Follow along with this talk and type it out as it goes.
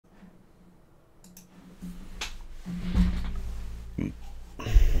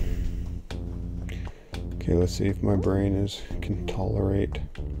Okay, let's see if my brain can tolerate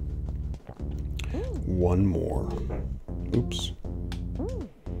one more. Oops.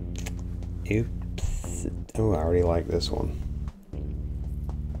 Oops. Oh, I already like this one.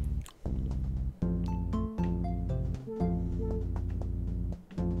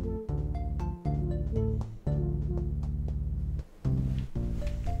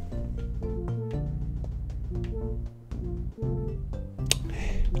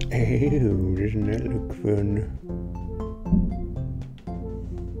 Oh, doesn't that look fun?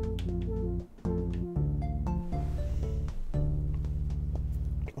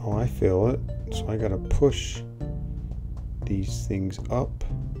 Oh, I feel it. So I gotta push these things up.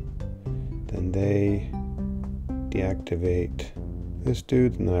 Then they deactivate this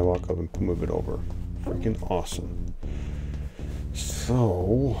dude, and then I walk up and move it over. Freaking awesome.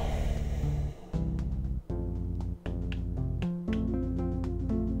 So...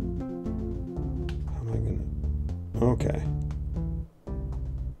 okay.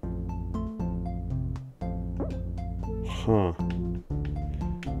 Huh.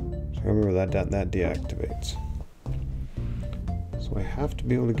 So I remember that deactivates. So I have to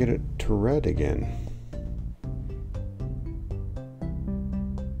be able to get it to red again.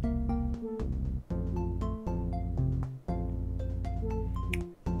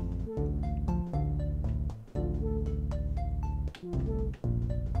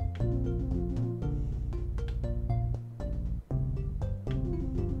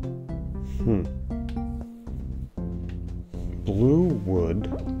 Blue wood.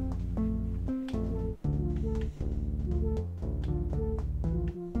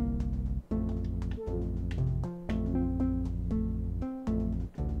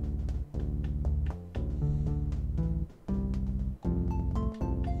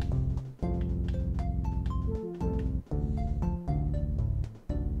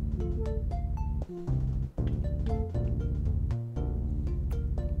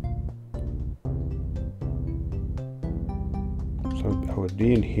 So I would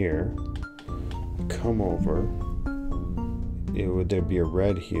be in here, come over, there'd be a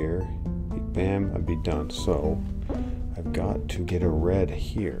red here, bam, I'd be done. So I've got to get a red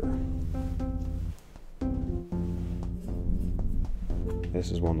here. This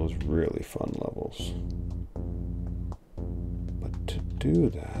is one of those really fun levels. But to do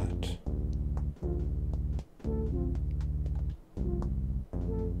that,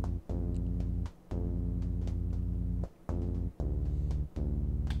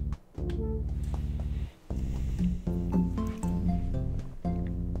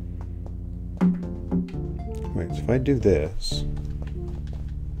 wait, so if I do this,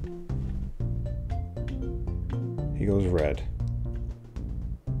 he goes red.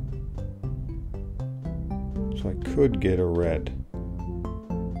 So I could get a red.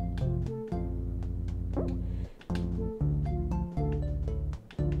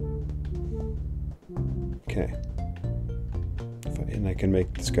 Okay. And I can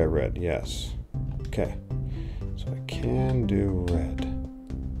make this guy red, yes. Okay. So I can do red.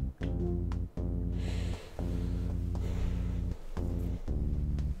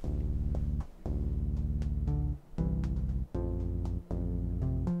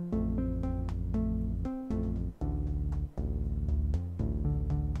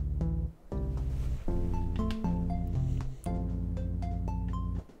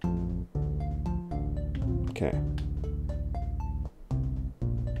 Okay.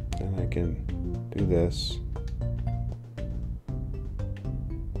 Then I can do this.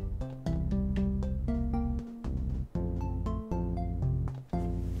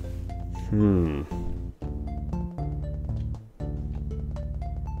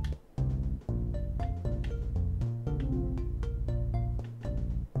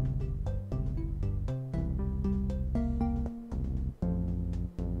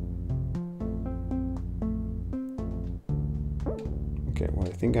 Okay, what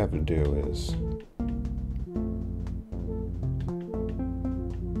I think I have to do is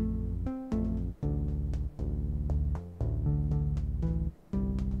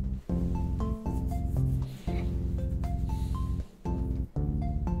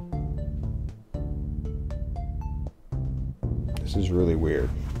this is really weird.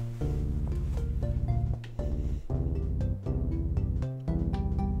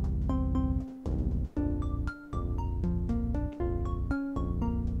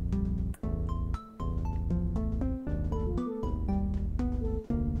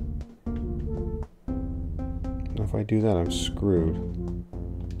 If I do that, I'm screwed.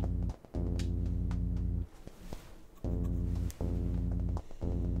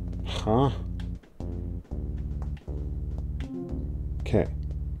 Huh? Okay.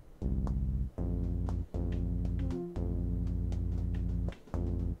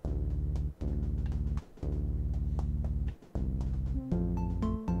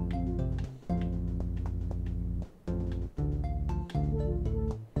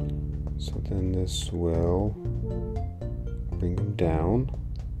 So then this will bring them down.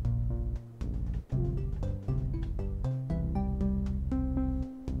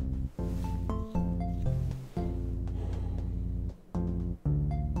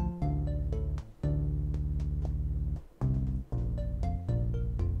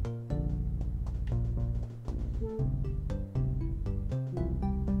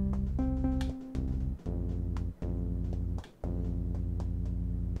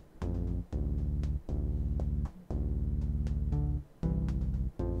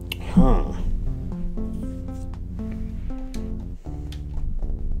 Huh.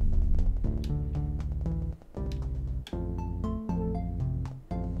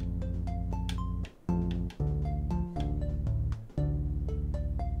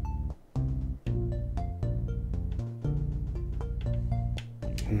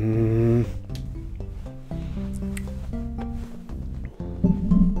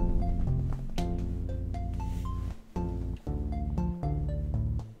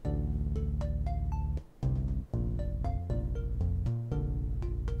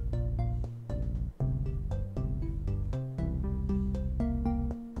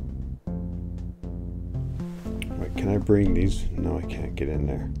 Wait, can I bring these? No, I can't get in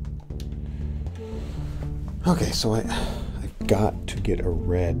there. Okay, so I've got to get a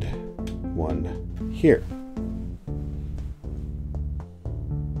red one here.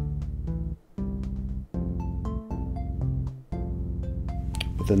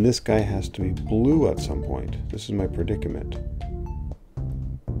 But then this guy has to be blue at some point. This is my predicament.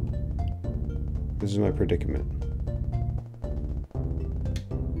 This is my predicament.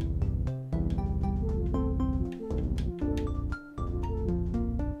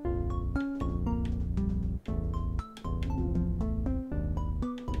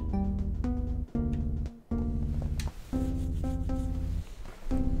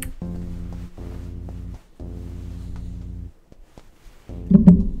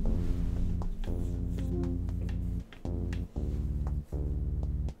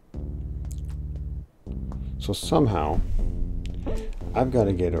 So somehow, I've got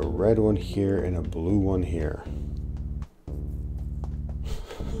to get a red one here and a blue one here.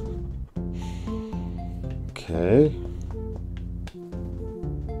 Okay.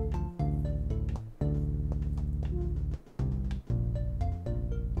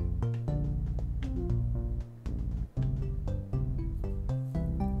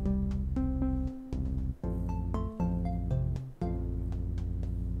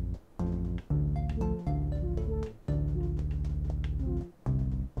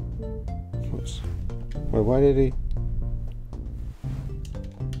 Wait, why did he?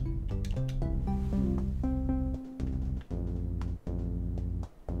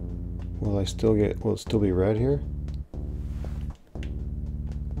 Will I still get, will it still be red here?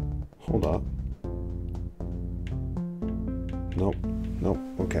 Hold up. Nope, nope,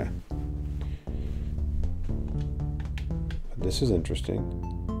 okay. This is interesting.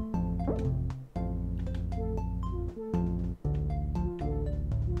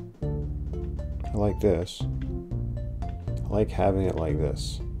 I like this. I like having it like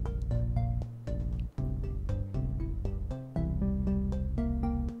this.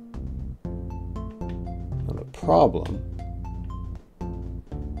 Now the problem,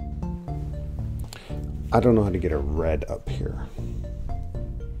 I don't know how to get a red up here.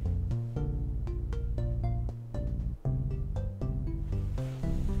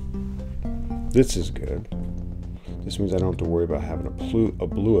 This is good. This means I don't have to worry about having a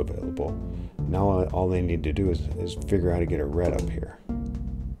blue available. Now all they need to do is figure out how to get a red up here.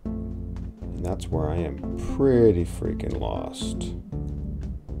 And that's where I am pretty freaking lost.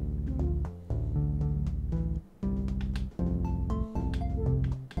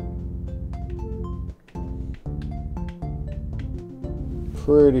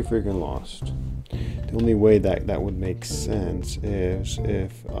 Pretty freaking lost. The only way that would make sense is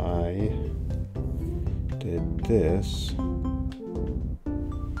if I did this.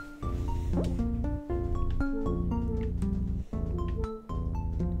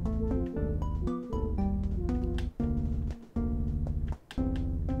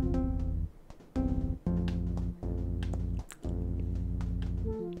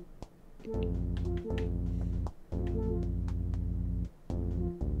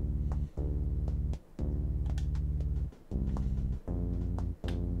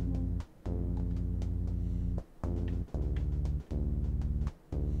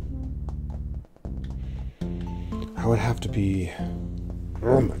 I would have to be,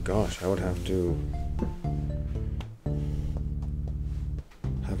 oh my gosh, I would have to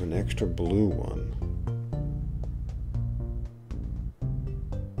have an extra blue one.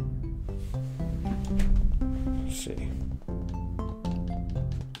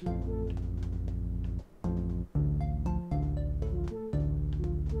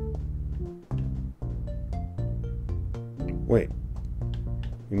 Wait.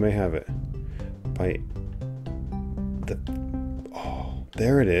 We may have it. By the... Oh,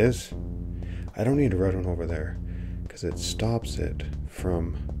 there it is. I don't need a red one over there. Because it stops it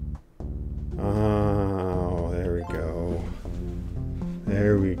from... Oh, there we go.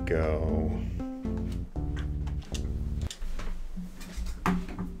 There we go.